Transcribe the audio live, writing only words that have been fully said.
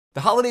The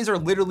holidays are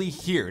literally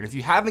here, and if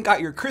you haven't got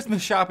your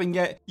Christmas shopping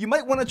yet, you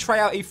might want to try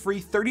out a free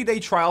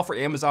 30-day trial for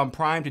Amazon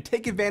Prime to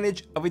take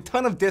advantage of a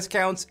ton of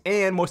discounts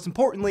and, most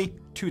importantly,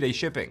 2-day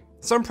shipping.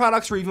 Some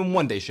products are even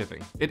 1-day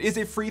shipping. It is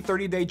a free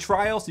 30-day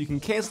trial, so you can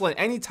cancel at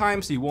any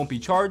time so you won't be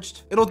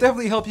charged. It'll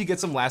definitely help you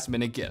get some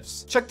last-minute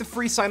gifts. Check the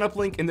free sign-up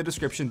link in the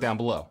description down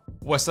below.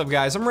 What's up,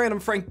 guys? I'm Random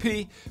Frank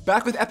P,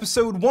 back with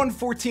episode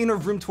 114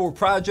 of Room Tour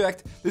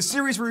Project, the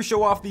series where we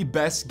show off the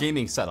best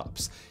gaming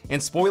setups.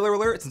 And spoiler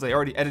alert, since I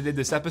already edited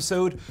this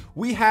episode,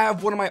 we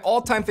have one of my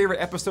all-time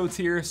favorite episodes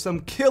here, some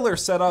killer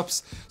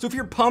setups. So if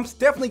you're pumped,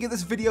 definitely give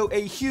this video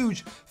a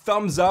huge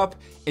thumbs up.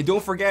 And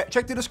don't forget,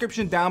 check the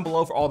description down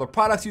below for all the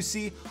products you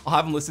see. I'll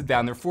have them listed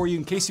down there for you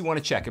in case you want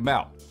to check them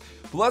out.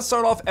 But let's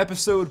start off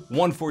episode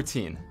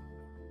 114.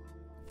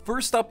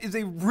 First up is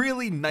a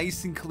really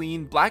nice and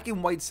clean black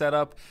and white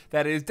setup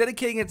that is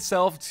dedicating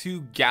itself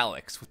to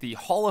Galax with the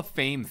Hall of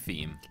Fame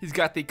theme. He's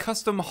got the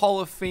custom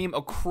Hall of Fame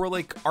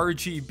acrylic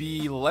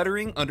RGB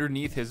lettering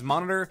underneath his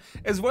monitor,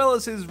 as well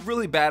as his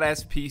really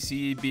badass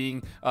PC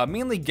being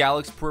mainly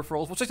Galax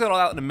peripherals. We'll check that all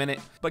out in a minute.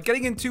 But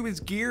getting into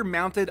his gear,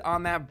 mounted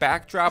on that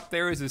backdrop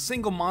there is a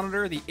single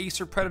monitor, the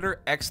Acer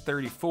Predator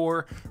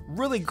X34.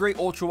 Really great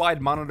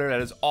ultra-wide monitor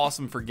that is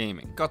awesome for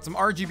gaming. Got some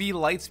RGB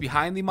lights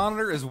behind the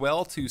monitor as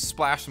well to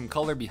splash some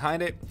color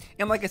behind it,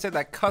 and like I said,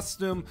 that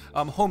custom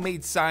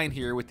homemade sign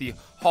here with the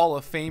Hall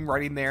of Fame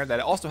writing there that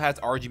also has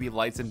RGB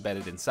lights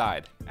embedded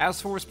inside.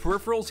 As for his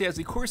peripherals, he has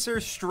the Corsair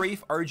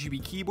Strafe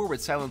RGB keyboard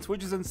with silent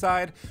switches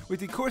inside, with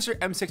the Corsair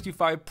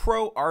M65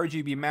 Pro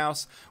RGB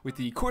mouse, with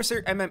the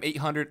Corsair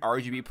MM800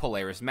 RGB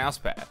Polaris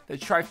mousepad. The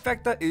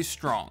trifecta is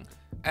strong.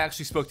 I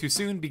actually spoke too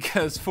soon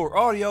because for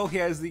audio, he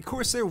has the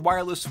Corsair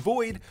Wireless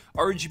Void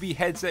RGB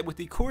headset with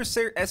the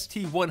Corsair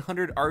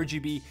ST100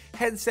 RGB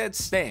headset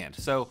stand.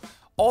 So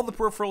all the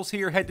peripherals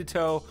here, head to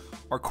toe,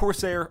 are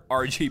Corsair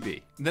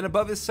RGB. And then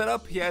above his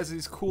setup, he has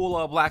these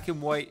cool black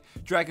and white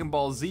Dragon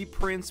Ball Z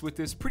prints with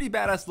this pretty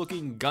badass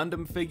looking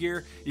Gundam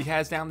figure. He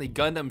has down the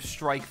Gundam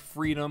Strike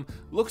Freedom.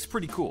 Looks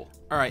pretty cool.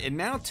 Alright, and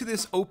now to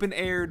this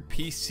open-aired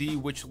PC,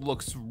 which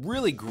looks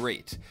really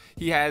great.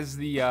 He has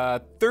the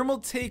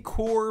Thermaltake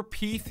Core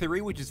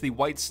P3, which is the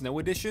White Snow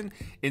Edition.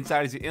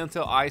 Inside is the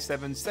Intel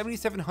i7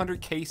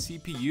 7700K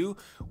CPU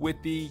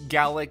with the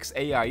Galax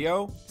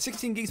AIO.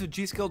 16 gigs of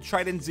G.Skill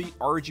Trident Z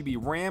RGB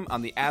RAM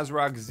on the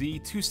ASRock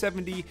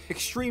Z270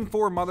 Extreme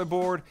 4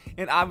 motherboard,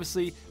 and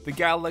obviously the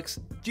Galax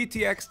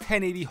GTX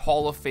 1080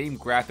 Hall of Fame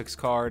graphics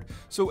card.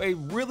 So a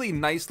really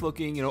nice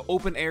looking,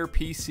 open air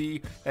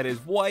PC that is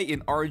white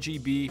and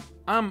RGB.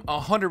 I'm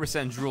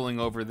 100% drooling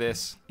over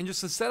this. And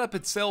just the setup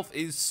itself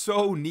is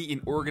so neat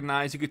and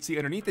organized. You can see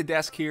underneath the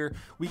desk here,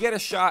 we get a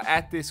shot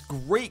at this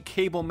great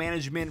cable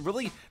management,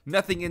 really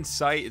nothing in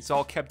sight. It's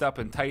all kept up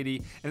and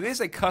tidy. And it is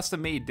a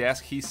custom made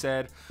desk, he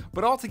said,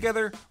 but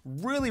altogether,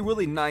 really,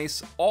 really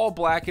nice, all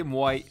black and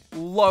white.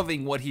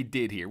 Loving what he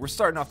did here. We're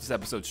starting off this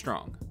episode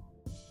strong.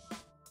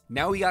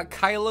 Now we got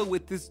Kylo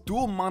with this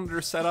dual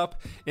monitor setup,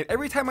 and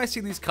every time I see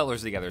these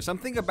colors together,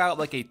 something about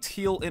like a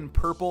teal and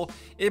purple,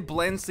 it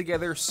blends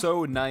together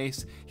so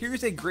nice.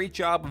 Here's a great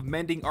job of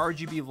mending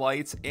RGB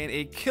lights and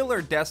a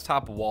killer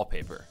desktop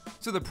wallpaper.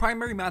 So the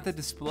primary mounted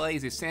display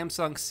is a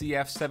Samsung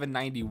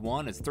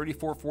CF791, it's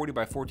 3440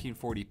 by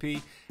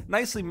 1440p,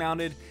 nicely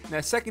mounted, and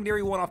a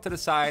secondary one off to the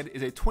side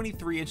is a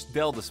 23-inch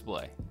Dell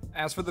display.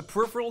 As for the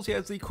peripherals, he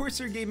has the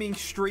Corsair Gaming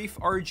Strafe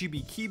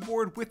RGB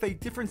keyboard with a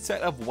different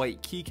set of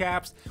white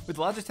keycaps, with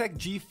Logitech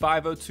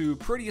G502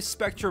 Proteus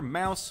Spectrum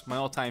mouse, my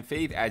all-time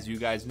fave as you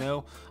guys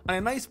know, on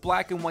a nice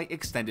black and white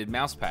extended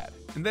mousepad.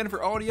 And then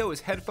for audio, his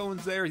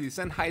headphones there, the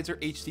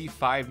Sennheiser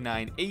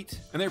HD598,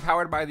 and they're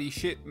powered by the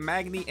Schiit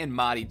Magni and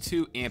Madi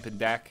 2 amp and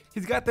DAC.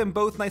 He's got them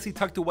both nicely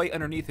tucked away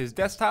underneath his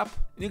desktop,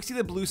 and you can see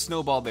the blue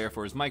snowball there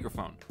for his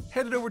microphone.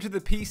 Headed over to the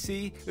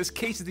PC, this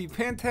case is the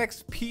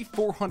Pantex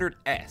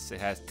P400S.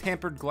 It has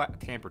tempered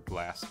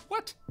glass.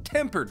 What?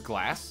 Tempered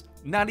glass?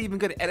 Not even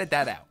gonna edit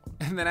that out.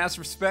 And then as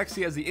for specs,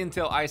 he has the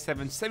Intel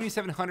i7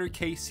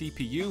 7700K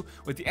CPU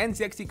with the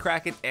NZXT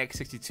Kraken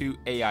X62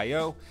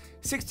 AIO,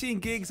 16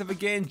 gigs of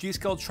again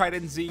G.Skill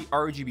Trident Z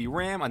RGB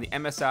RAM on the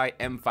MSI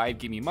M5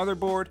 gaming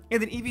motherboard,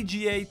 and an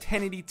EVGA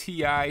 1080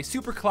 Ti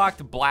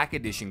superclocked Black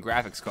Edition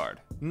graphics card.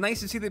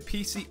 Nice to see the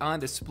PC on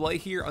display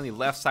here on the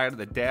left side of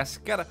the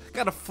desk.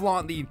 Gotta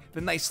flaunt the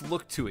nice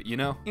look to it,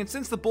 And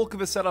since the bulk of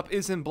his setup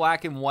is in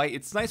black and white,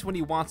 it's nice when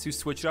he wants to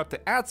switch it up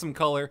to add some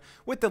color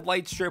with the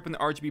light strip and the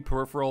RGB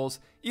peripherals.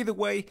 Either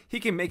way, he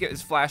can make it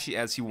as flashy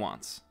as he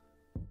wants.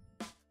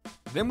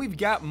 Then we've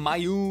got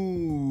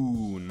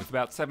Mayun with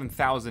about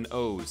 7,000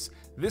 O's.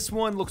 This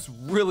one looks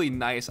really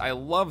nice. I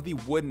love the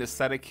wooden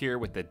aesthetic here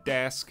with the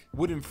desk,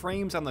 wooden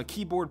frames on the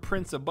keyboard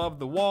prints above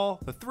the wall,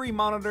 the 3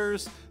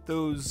 monitors,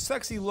 those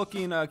sexy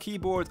looking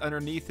keyboards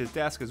underneath his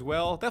desk as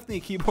well. Definitely a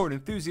keyboard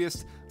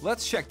enthusiast.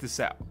 Let's check this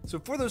out. So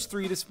for those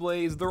 3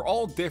 displays, they're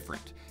all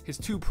different. His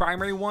 2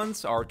 primary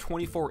ones are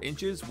 24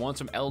 inches, one's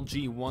from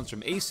LG, one's from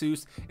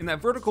Asus, and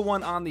that vertical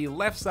one on the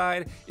left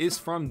side is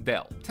from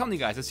Dell. I'm telling you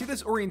guys, I see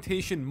this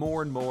orientation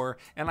more and more,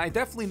 and I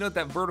definitely note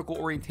that vertical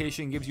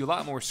orientation gives you a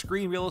lot more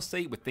screen real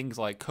estate with things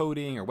like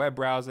coding or web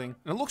browsing,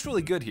 and it looks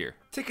really good here.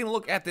 Taking a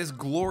look at this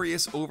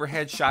glorious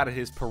overhead shot at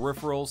his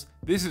peripherals,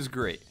 this is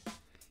great.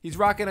 He's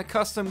rocking a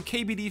custom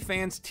KBD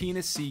Fans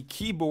Tina C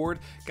keyboard,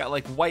 got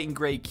like white and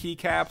gray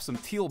keycaps, some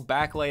teal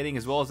backlighting,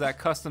 as well as that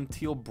custom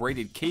teal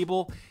braided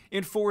cable.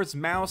 And for his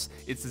mouse,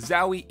 it's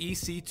Zowie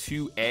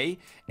EC2A,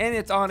 and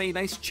it's on a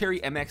nice Cherry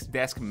MX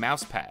Desk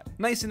mousepad.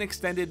 Nice and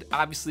extended,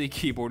 obviously a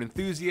keyboard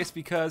enthusiast,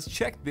 because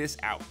check this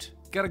out.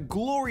 Got a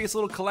glorious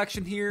little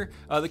collection here,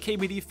 the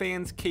KBD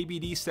Fans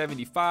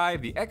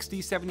KBD75, the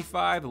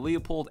XD75, the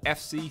Leopold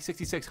FC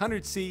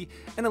 6600C,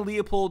 and the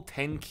Leopold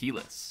 10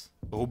 keyless.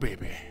 Oh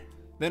baby.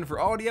 Then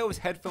for audio, his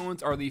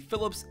headphones are the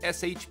Philips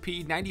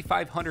SHP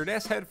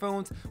 9500S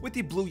headphones with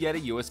the Blue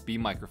Yeti USB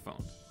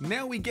microphone.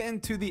 Now we get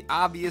into the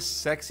obvious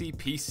sexy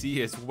PC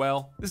as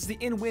well. This is the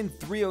Inwin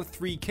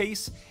 303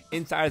 case.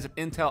 Inside is an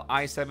Intel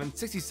i7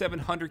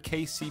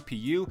 6700K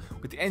CPU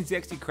with the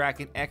NZXT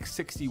Kraken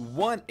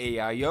X61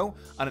 AIO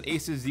on an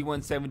Asus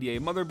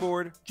Z170A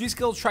motherboard,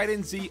 G.Skill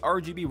Trident Z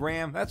RGB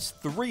RAM, that's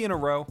 3 in a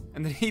row,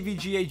 and the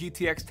EVGA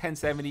GTX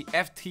 1070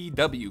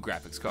 FTW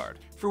graphics card.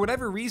 For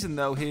whatever reason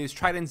though, his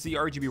Trident Z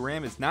RGB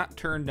RAM is not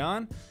turned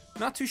on.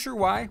 Not too sure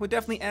why, would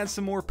definitely add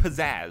some more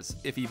pizzazz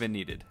if even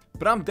needed.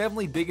 But I'm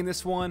definitely digging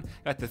this one.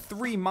 Got the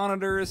 3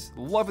 monitors,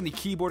 loving the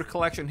keyboard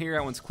collection here,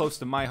 that one's close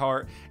to my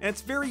heart. And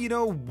it's very, you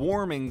know,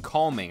 warm and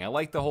calming. I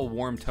like the whole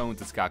warm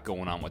tones it's got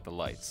going on with the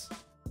lights.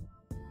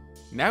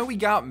 Now we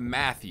got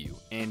Matthew,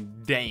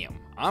 and damn,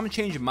 I'm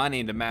changing my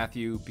name to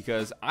Matthew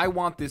because I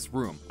want this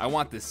room. I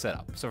want this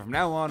setup. So from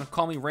now on,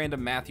 call me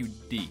Random Matthew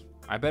D.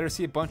 I better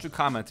see a bunch of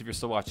comments if you're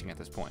still watching at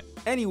this point.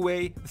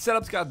 Anyway, the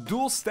setup's got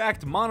dual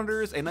stacked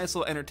monitors, a nice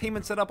little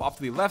entertainment setup off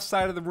to the left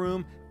side of the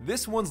room.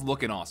 This one's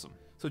looking awesome.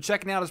 So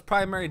checking out his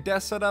primary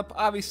desk setup,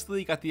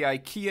 obviously got the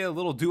IKEA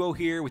little duo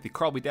here with the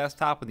Carlby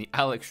desktop and the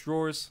Alex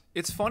drawers.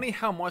 It's funny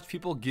how much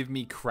people give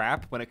me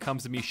crap when it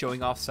comes to me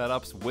showing off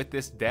setups with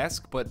this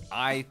desk, but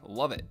I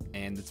love it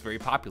and it's very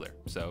popular,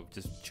 so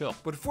just chill.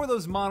 But for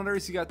those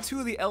monitors, you got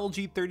 2 of the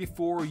LG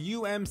 34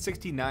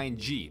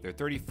 UM69G. They're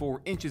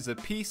 34 inches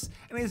apiece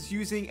and is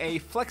using a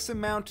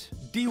Fleximount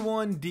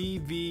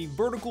D1DV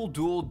vertical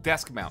dual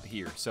desk mount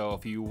here. So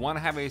if you want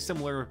to have a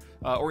similar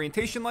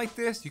orientation like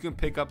this, you can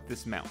pick up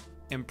this mount.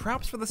 And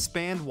props for the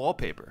Span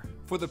wallpaper.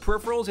 For the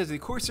peripherals is the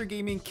Corsair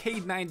Gaming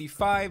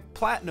K95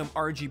 Platinum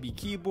RGB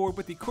keyboard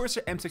with the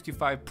Corsair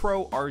M65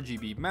 Pro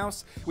RGB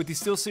mouse with the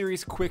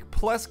SteelSeries Quick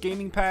Plus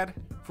gaming pad.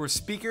 For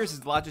speakers is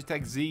the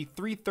Logitech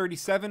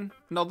Z337,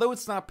 and although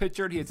it's not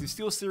pictured, he has the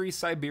SteelSeries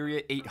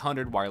Siberia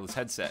 800 wireless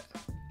headset.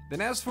 Then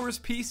as for his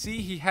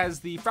PC, he has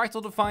the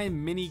Fractal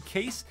Define mini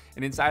case,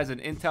 and inside is an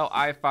Intel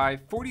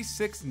i5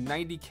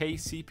 4690K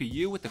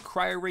CPU with the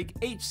Cryorig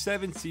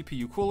H7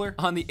 CPU cooler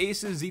on the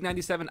Asus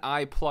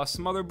Z97i Plus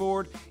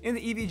motherboard and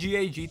the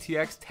EVGA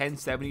GTX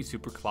 1070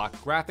 Superclock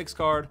graphics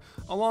card,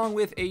 along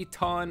with a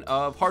ton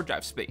of hard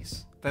drive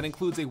space. That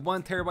includes a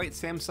 1TB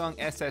Samsung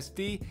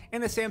SSD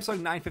and a Samsung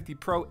 950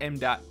 Pro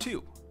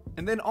M.2.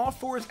 And then all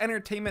for his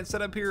entertainment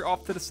setup here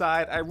off to the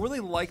side, I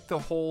really like the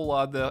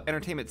whole the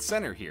entertainment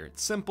center here.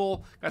 It's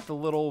simple, got the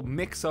little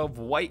mix of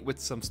white with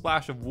some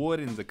splash of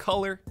wood in the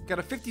color. Got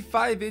a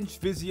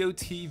 55-inch Vizio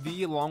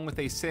TV along with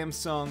a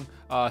Samsung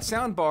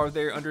soundbar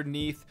there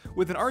underneath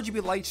with an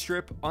RGB light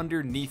strip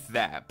underneath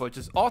that. But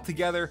just all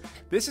together,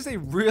 this is a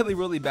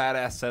really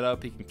badass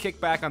setup. You can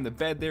kick back on the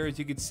bed there as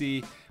you can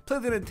see, play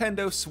the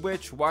Nintendo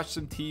Switch, watch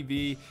some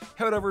TV,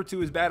 head over to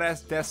his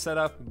badass desk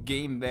setup,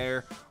 game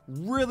there.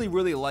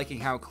 Really liking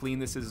how clean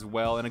this is as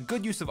well, and a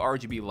good use of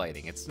RGB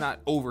lighting. It's not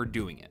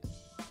overdoing it.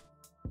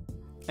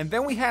 And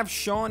then we have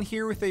Sean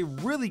here with a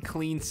really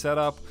clean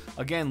setup.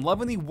 Again,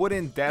 loving the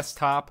wooden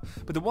desktop,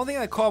 but the one thing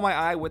that caught my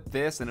eye with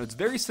this, and it was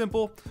very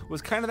simple, was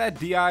kind of that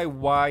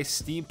DIY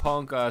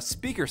steampunk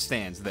speaker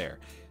stands there.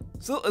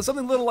 So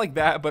something little like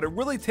that, but it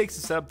really takes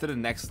the setup to the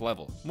next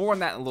level. More on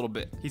that in a little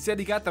bit. He said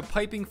he got the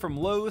piping from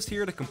Lowe's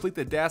here to complete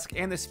the desk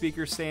and the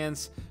speaker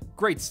stands.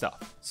 Great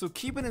stuff. So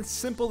keeping it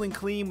simple and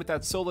clean with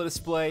that solo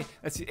display,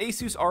 that's the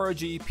Asus ROG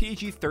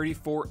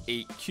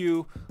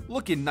PG34-8Q.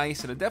 Looking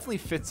nice, and it definitely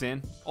fits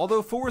in.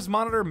 Although for his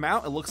monitor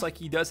mount, it looks like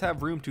he does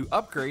have room to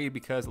upgrade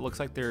because it looks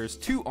like there's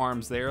 2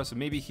 arms there, so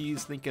maybe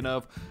he's thinking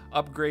of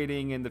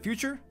upgrading in the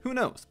future? Who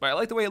knows? But I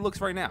like the way it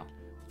looks right now.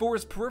 For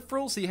his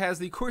peripherals, he has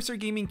the Corsair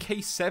Gaming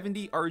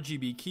K70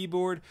 RGB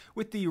keyboard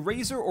with the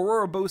Razer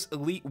Aurora Bose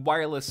Elite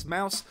wireless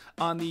mouse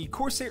on the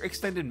Corsair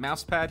extended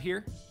mousepad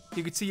here.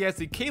 You can see he has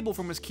the cable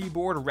from his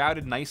keyboard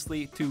routed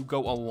nicely to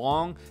go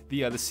along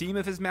the seam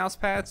of his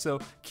mousepad, so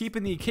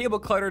keeping the cable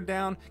clutter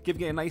down,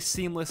 giving it a nice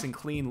seamless and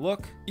clean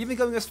look. Even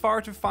going as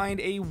far to find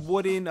a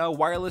wooden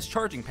wireless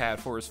charging pad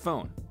for his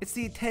phone. It's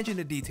the attention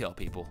to detail,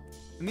 people.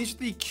 And these are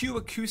the Q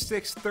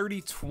Acoustics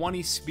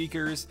 3020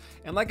 speakers,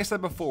 and like I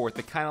said before, with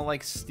the kind of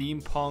like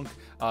steampunk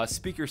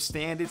speaker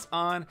stand it's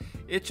on,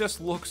 it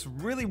just looks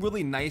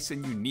really nice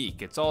and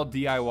unique. It's all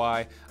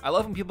DIY. I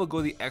love when people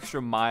go the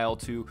extra mile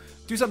to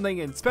do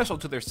something special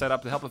to their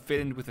setup to help it fit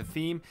in with the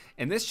theme,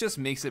 and this just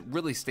makes it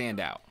really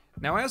stand out.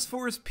 Now as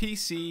for his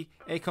PC,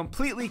 a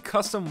completely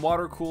custom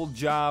water-cooled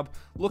job,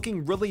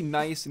 looking really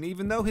nice, and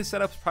even though his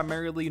setup's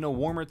primarily,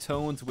 warmer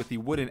tones with the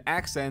wooden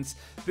accents,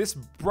 this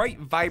bright,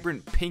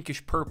 vibrant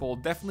pinkish purple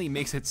definitely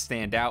makes it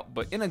stand out,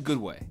 but in a good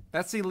way.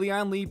 That's the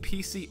Lian Li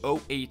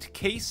PC08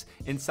 case.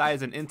 Inside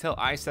is an Intel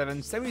i7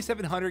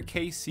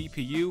 7700K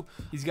CPU.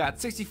 He's got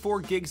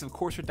 64 gigs of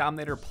Corsair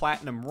Dominator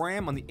Platinum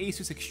RAM on the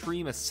Asus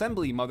Extreme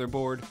Assembly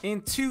motherboard,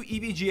 and 2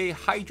 EVGA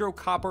Hydro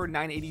Copper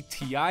 980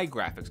 Ti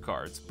graphics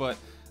cards, but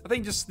I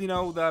think just,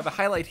 the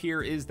highlight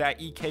here is that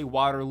EK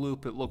water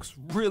loop. It looks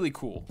really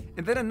cool.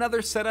 And then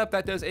another setup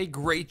that does a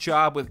great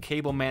job with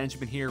cable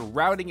management here,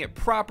 routing it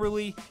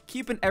properly,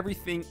 keeping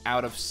everything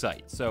out of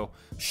sight. So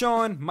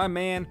Sean, my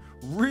man,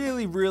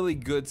 really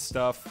good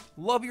stuff.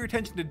 Love your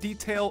attention to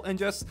detail and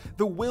just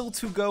the will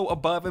to go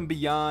above and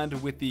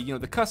beyond with the,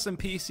 the custom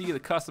PC, the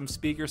custom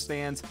speaker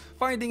stands,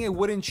 finding a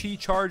wooden Qi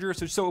charger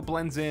so it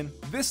blends in.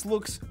 This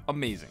looks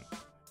amazing.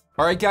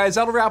 Alright guys,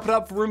 that'll wrap it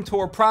up for Room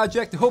Tour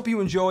Project. I hope you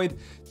enjoyed.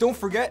 Don't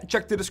forget,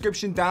 check the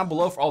description down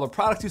below for all the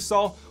products you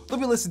saw. They'll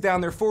be listed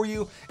down there for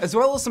you, as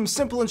well as some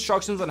simple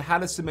instructions on how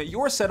to submit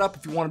your setup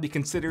if you want to be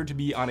considered to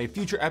be on a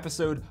future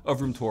episode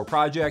of Room Tour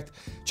Project.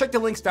 Check the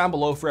links down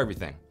below for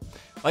everything.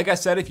 Like I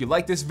said, if you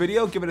like this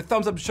video, give it a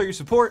thumbs up to show your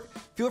support.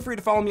 Feel free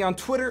to follow me on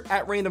Twitter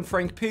at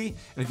RandomFrankP,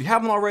 and if you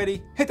haven't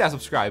already, hit that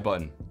subscribe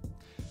button.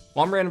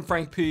 Well, I'm Random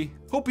Frank P.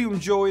 Hope you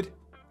enjoyed.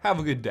 Have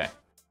a good day.